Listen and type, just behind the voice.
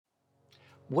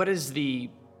What is the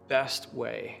best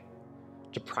way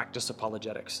to practice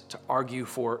apologetics, to argue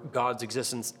for God's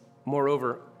existence?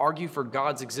 Moreover, argue for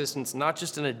God's existence not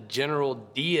just in a general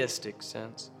deistic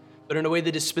sense, but in a way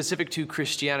that is specific to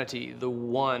Christianity, the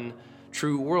one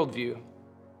true worldview.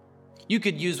 You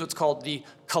could use what's called the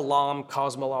Kalam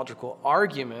cosmological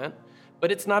argument,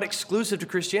 but it's not exclusive to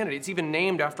Christianity. It's even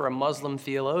named after a Muslim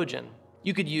theologian.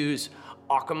 You could use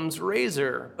Occam's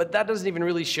razor, but that doesn't even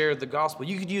really share the gospel.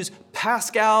 You could use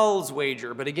Pascal's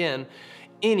wager, but again,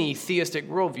 any theistic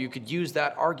worldview could use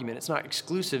that argument. It's not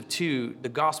exclusive to the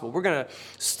gospel. We're going to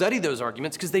study those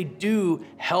arguments because they do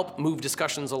help move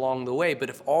discussions along the way. But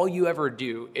if all you ever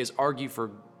do is argue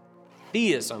for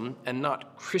theism and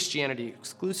not Christianity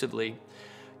exclusively,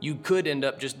 you could end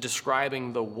up just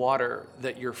describing the water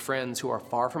that your friends who are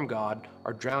far from God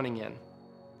are drowning in.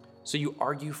 So you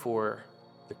argue for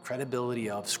the credibility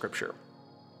of Scripture.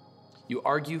 You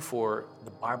argue for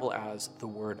the Bible as the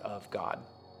Word of God.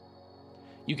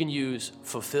 You can use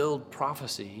fulfilled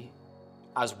prophecy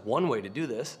as one way to do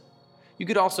this. You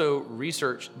could also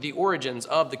research the origins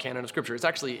of the canon of Scripture. It's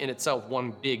actually in itself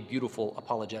one big, beautiful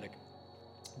apologetic.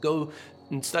 Go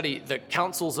and study the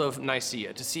councils of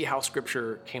Nicaea to see how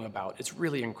Scripture came about. It's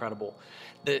really incredible.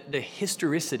 The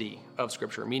historicity of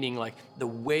Scripture, meaning like the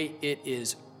way it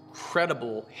is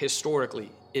credible historically,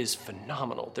 is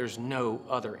phenomenal. There's no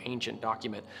other ancient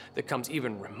document that comes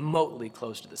even remotely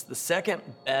close to this. The second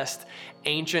best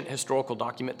ancient historical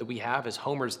document that we have is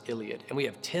Homer's Iliad, and we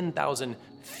have 10,000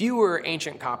 fewer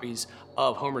ancient copies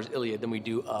of Homer's Iliad than we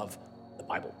do of the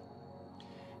Bible.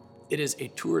 It is a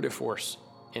tour de force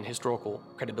in historical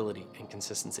credibility and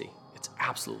consistency. It's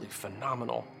absolutely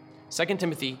phenomenal. 2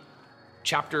 Timothy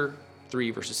chapter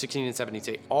 3, verses 16 and 17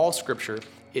 say, all Scripture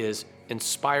is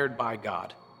inspired by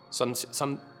God.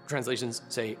 Some translations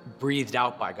say breathed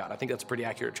out by God. I think that's a pretty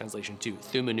accurate translation too.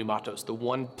 Thuma pneumatos, the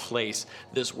one place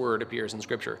this word appears in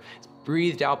Scripture. It's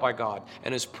breathed out by God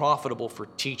and is profitable for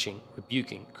teaching,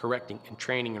 rebuking, correcting, and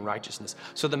training in righteousness,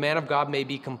 so the man of God may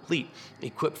be complete,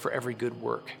 equipped for every good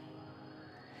work.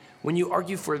 When you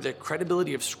argue for the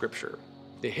credibility of Scripture,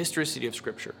 the historicity of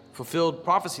Scripture, fulfilled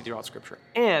prophecy throughout Scripture,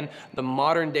 and the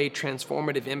modern day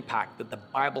transformative impact that the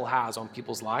Bible has on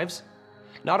people's lives,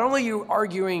 not only are you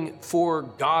arguing for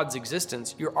God's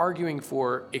existence, you're arguing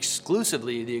for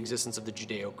exclusively the existence of the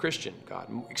Judeo-Christian God,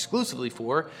 exclusively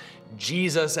for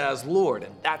Jesus as Lord,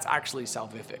 and that's actually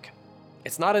salvific.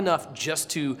 It's not enough just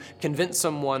to convince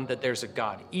someone that there's a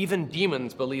God. Even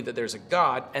demons believe that there's a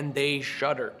God, and they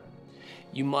shudder.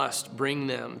 You must bring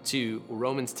them to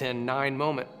Romans 10:9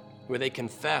 moment where they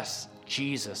confess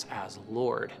Jesus as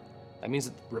Lord. That means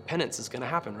that repentance is going to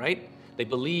happen, right? They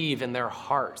believe in their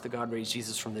hearts that God raised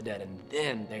Jesus from the dead, and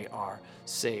then they are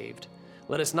saved.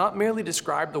 Let us not merely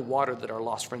describe the water that our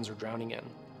lost friends are drowning in.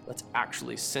 Let's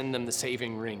actually send them the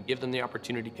saving ring, give them the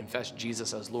opportunity to confess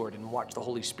Jesus as Lord, and watch the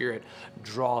Holy Spirit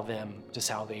draw them to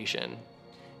salvation.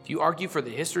 If you argue for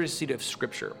the historicity of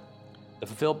Scripture, the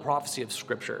fulfilled prophecy of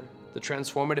Scripture, the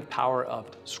transformative power of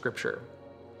Scripture,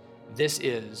 this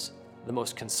is the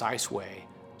most concise way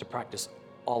to practice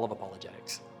all of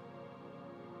apologetics.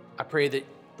 I pray that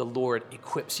the Lord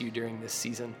equips you during this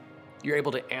season. You're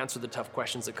able to answer the tough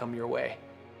questions that come your way.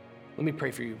 Let me pray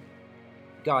for you.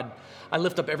 God, I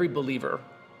lift up every believer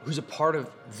who's a part of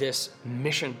this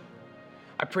mission.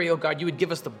 I pray, oh God, you would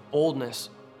give us the boldness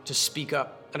to speak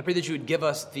up. And I pray that you would give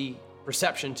us the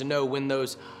perception to know when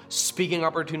those speaking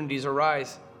opportunities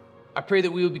arise. I pray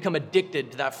that we would become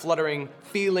addicted to that fluttering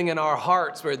feeling in our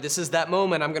hearts where this is that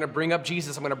moment. I'm going to bring up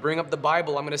Jesus. I'm going to bring up the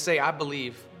Bible. I'm going to say, I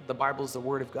believe the Bible is the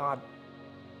Word of God.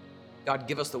 God,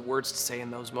 give us the words to say in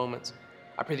those moments.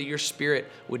 I pray that your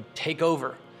Spirit would take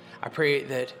over. I pray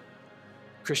that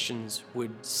Christians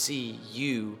would see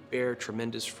you bear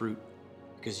tremendous fruit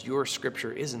because your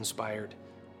Scripture is inspired.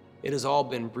 It has all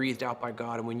been breathed out by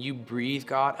God. And when you breathe,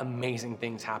 God, amazing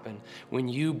things happen. When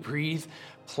you breathe,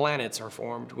 planets are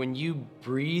formed. When you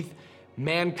breathe,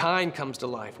 mankind comes to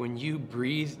life. When you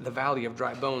breathe, the valley of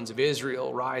dry bones of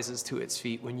Israel rises to its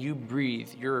feet. When you breathe,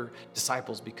 your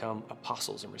disciples become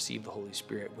apostles and receive the Holy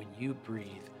Spirit. When you breathe,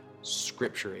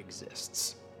 Scripture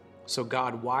exists. So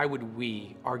God, why would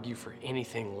we argue for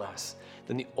anything less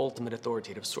than the ultimate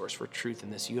authoritative source for truth in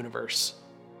this universe?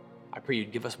 I pray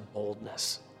you'd give us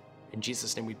boldness. In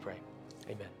Jesus' name we pray.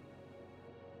 Amen.